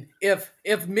 complaining. If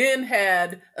men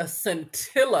had a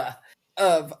scintilla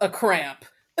of a cramp,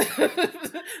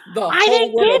 the I whole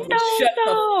didn't get world would those shut the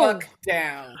though. fuck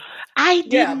down. I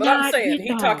did Yeah, but I'm not saying get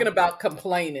he talking those. about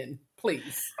complaining,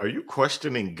 please. Are you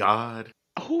questioning God?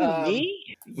 Who, Um,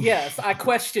 me? yes, I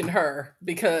question her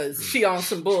because she on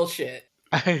some bullshit.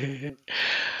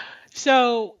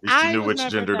 So At least you I knew was which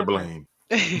never gender to that blame.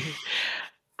 person.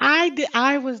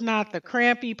 I was not the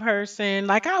crampy person.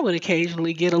 Like I would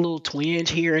occasionally get a little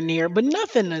twinge here and there, but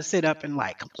nothing to sit up and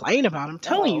like complain about. I'm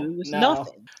telling you, Oh it was no.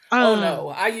 nothing. Oh no.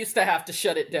 Um, I used to have to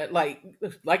shut it down.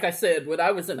 Like I said, when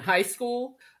I was in high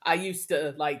school, I used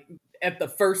to like at the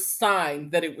first sign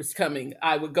that it was coming,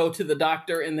 I would go to the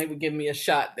doctor and they would give me a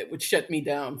shot that would shut me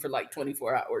down for like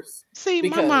 24 hours. See,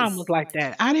 my mom was Because like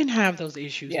that. I didn't have those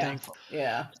issues, yeah, thankfully.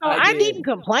 yeah, So I I did. didn't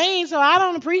complain. So I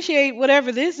don't appreciate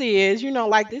whatever this is.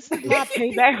 Like this is not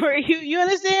payback for you. You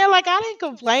understand? Like I didn't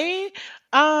complain. You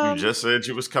Um, just said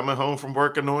you was coming home from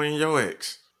work annoying your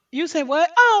ex. You say what?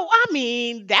 Oh, I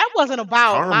mean, that wasn't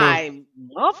about Karma. my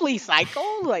monthly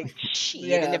cycle. Like, shit.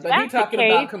 And Yeah, if but he that's the talking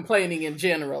case, about complaining in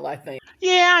general, I think.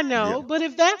 yeah, I Yeah. know. But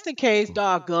if that's the case,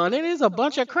 doggone it, is a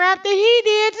bunch of crap that he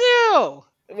did too.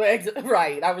 Well,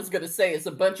 right. I was going to say it's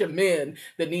a bunch of men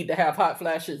that need to have hot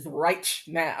flashes right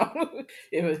now.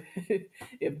 if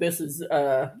if this is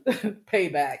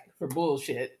payback for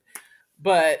bullshit.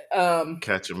 But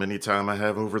Catch him anytime I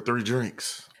have over 3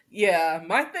 drinks. yeah,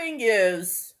 my thing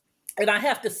is, and I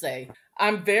have to say,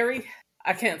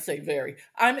 I can't say very,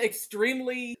 I'm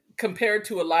extremely, compared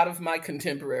to a lot of my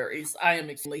contemporaries, I am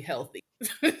extremely healthy.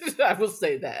 I will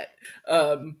say that.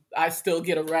 I still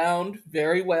get around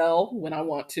very well when I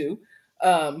want to.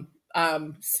 I'm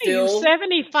You still,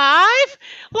 75?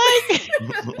 Like,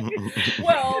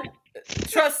 well,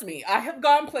 trust me, I have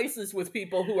gone places with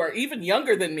people who are even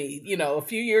younger than me, a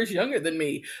few years younger than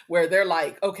me, where they're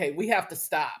like, okay, we have to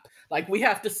stop. Like, we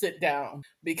have to sit down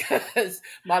because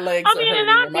my legs I are mean, and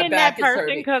hurting or I've my been that back is person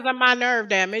hurting. because of my nerve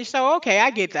damage. So, okay, I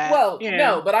get that. Well, Yeah.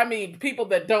 no, but I mean, people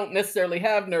that don't necessarily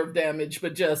have nerve damage,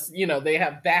 but just, they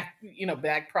have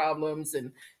back problems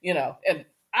and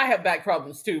I have back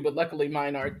problems too, but luckily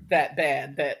mine aren't that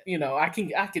bad that, I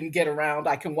can get around,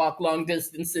 I can walk long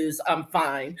distances, I'm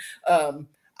fine. Um,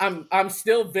 I'm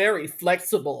still very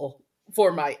flexible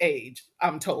for my age,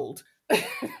 I'm told.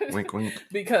 Wink, wink.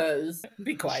 Because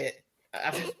be quiet.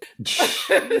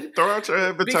 Throw out your Because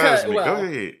advertisement. Go well,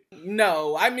 ahead.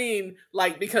 no, I mean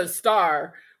like because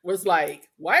Star was like,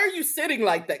 "Why are you sitting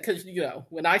like that?" Because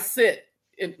when I sit,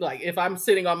 like if I'm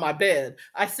sitting on my bed,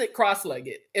 I sit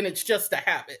cross-legged, and it's just a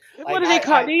habit. What Like do they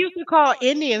call? I They used to call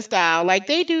Indian style. Like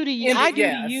they do to you. in the I do to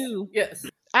yes, you. yes,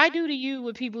 I do to you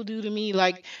what people do to me.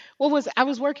 Like, I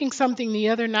was working something the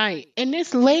other night, and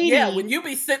this yeah. lady, When you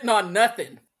be sitting on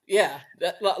nothing, yeah,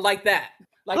 like that.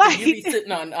 Like when like, you be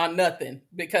sitting on nothing,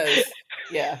 because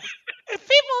yeah,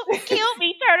 people kill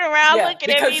me, turn around yeah, looking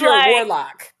at because me you're a like,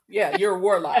 warlock. Yeah, you're a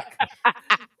warlock.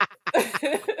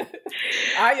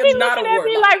 I He am not a looking at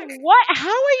me warlock. like, what? How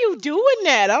are you doing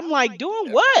that? I'm like,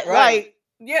 doing what? Right. Like,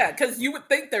 Yeah, because you would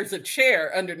think there's a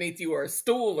chair underneath you or a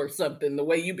stool or something, the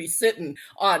way you be sitting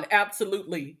on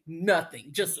absolutely nothing,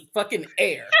 just fucking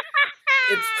air.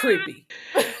 It's creepy.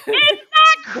 it's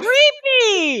not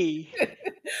creepy.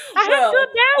 I have good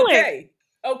balance.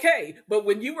 Okay. But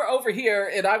when you were over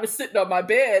here and I was sitting on my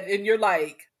bed and you're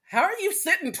like, how are you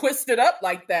sitting twisted up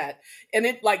like that? And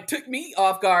it like took me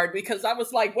off guard because I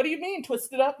was like, what do you mean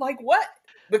twisted up? Like what?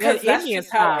 Because That that's Indian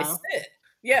just how I style. sit.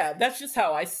 Yeah, that's just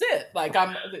how I sit. Like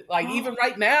I'm like even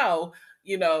right now,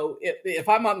 if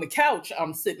I'm on the couch,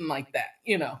 I'm sitting like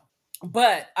that.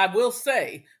 But I will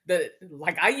say that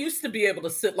like I used to be able to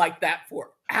sit like that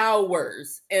for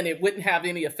hours and it wouldn't have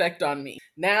any effect on me.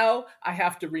 Now I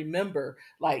have to remember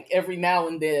like every now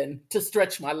and then to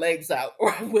stretch my legs out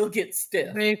or I will get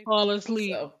stiff. They fall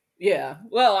asleep. So yeah,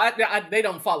 well, they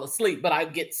don't fall asleep, but I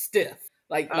get stiff.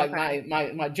 Like Okay.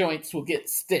 my joints will get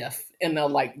stiff and they'll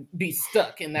like be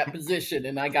stuck in that position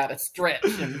and I gotta stretch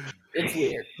and it's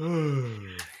weird.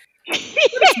 What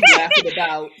are you laughing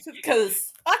about?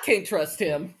 Because I can't trust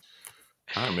him.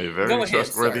 I'm a Go very ahead,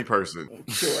 trustworthy sir. person.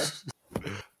 Sure.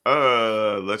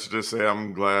 Let's just say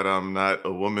I'm glad I'm not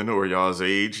a woman or y'all's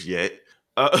age yet.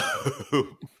 Oh,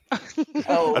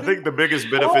 I think the biggest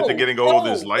benefit to getting old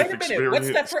is life wait a minute. What's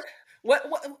that experience. for? What?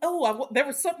 Oh, there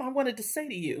was something I wanted to say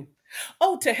to you.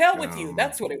 Oh, to hell with you.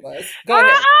 That's what it was. Go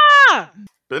ahead.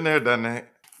 Been there, done that.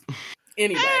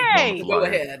 Anyway, Hey. go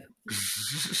ahead.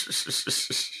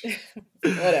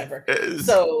 Whatever. It's-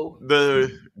 So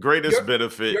the greatest your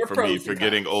benefit for me pros for and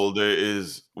getting cons. older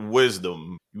is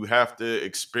wisdom. You have to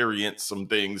experience some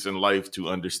things in life to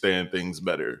understand things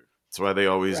better. That's why they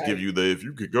always give Right. you if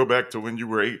you could go back to when you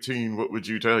were 18, what would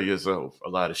you tell yourself? A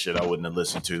lot of shit I wouldn't have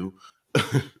listened to.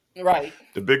 Right.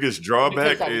 The biggest Because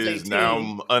drawback I was is now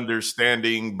 18. I'm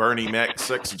understanding Bernie Mac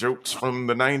sex jokes from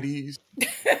the 90s.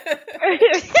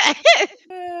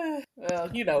 Well,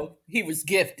 he was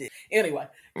gifted. Anyway,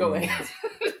 go Mm. ahead.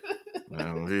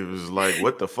 Well, he was like,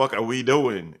 what the fuck are we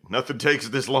doing? Nothing takes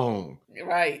this long.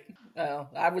 Right. Well,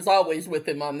 I was always with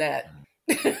him on that.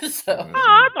 So Oh,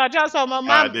 I thought y'all talking about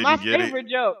I my didn't get it. favorite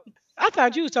joke. I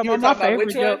thought you was talking you were about my talking about favorite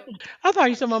which joke. one? I thought you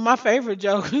was talking about my favorite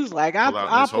joke. It was like, Pull out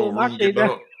I this whole pull my room, shit get down.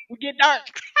 dark. We get dark.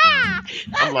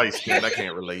 I'm light skinned. I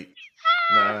can't relate.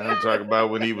 Nah, I'm talking about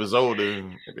when he was older.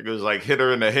 It was like hit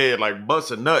her in the head, like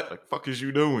bust a nut. Like, fuck is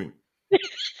you doing?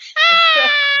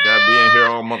 Gotta be in here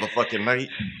all motherfucking night.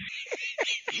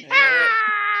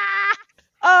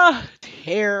 Oh,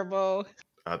 terrible.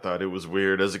 I thought it was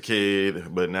weird as a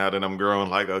kid, but now that I'm grown,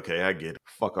 like, okay, I get it.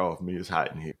 Fuck off me. It's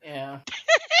hot in here. Yeah.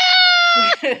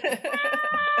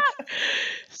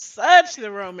 Such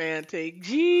the romantic.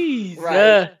 Jesus.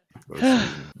 Right.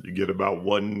 You get about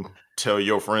one, tell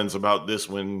your friends about this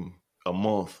one a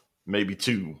month, maybe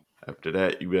two. After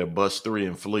that, you better bust three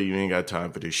and flee. You ain't got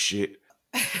time for this shit.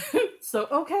 So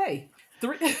okay,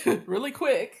 really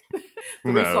quick.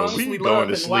 Three No, songs we we love going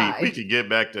to and sleep. why. We could get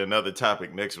back to another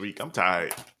topic next week. I'm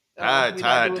tired. We not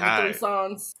doing the Tired. 3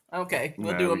 songs. Okay,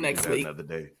 we'll Nah, do we them can next do that week. Another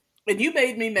day. And you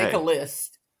made me make Hey. a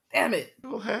list. Damn it!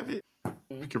 We'll have it.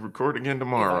 We can record again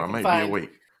tomorrow. I can might find- be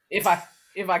awake. If I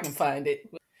can find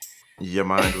it, Your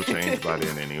mind will change by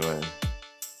then anyway.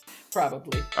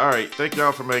 probably. All right. Thank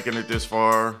y'all for making it this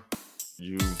far.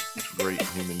 You great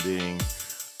human being.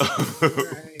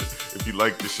 If you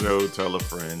like the show, tell a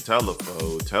friend, tell a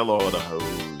foe, tell all the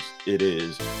hoes. It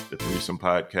is the Threesome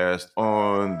Podcast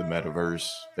on the Metaverse,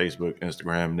 Facebook,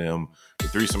 Instagram, them. The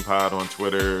Threesome Pod on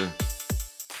Twitter.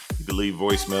 You can leave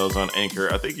voicemails on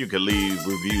Anchor. I think you can leave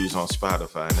reviews on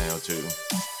Spotify now too.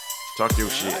 Talk your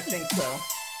I shit. think so.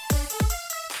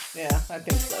 Yeah, I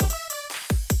think so.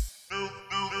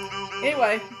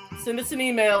 Anyway, send us an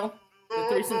email.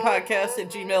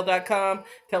 threesomepodcast@gmail.com.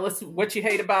 Tell us what you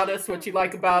hate about us, what you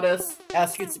like about us.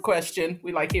 Ask us a question.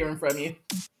 We like hearing from you.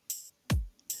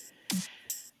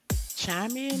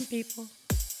 Chime in, people.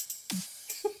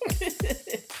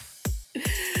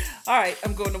 All right,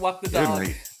 I'm going to walk the Good dog.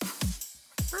 night.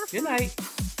 Good night.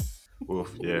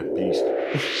 Wolf, yeah, peace.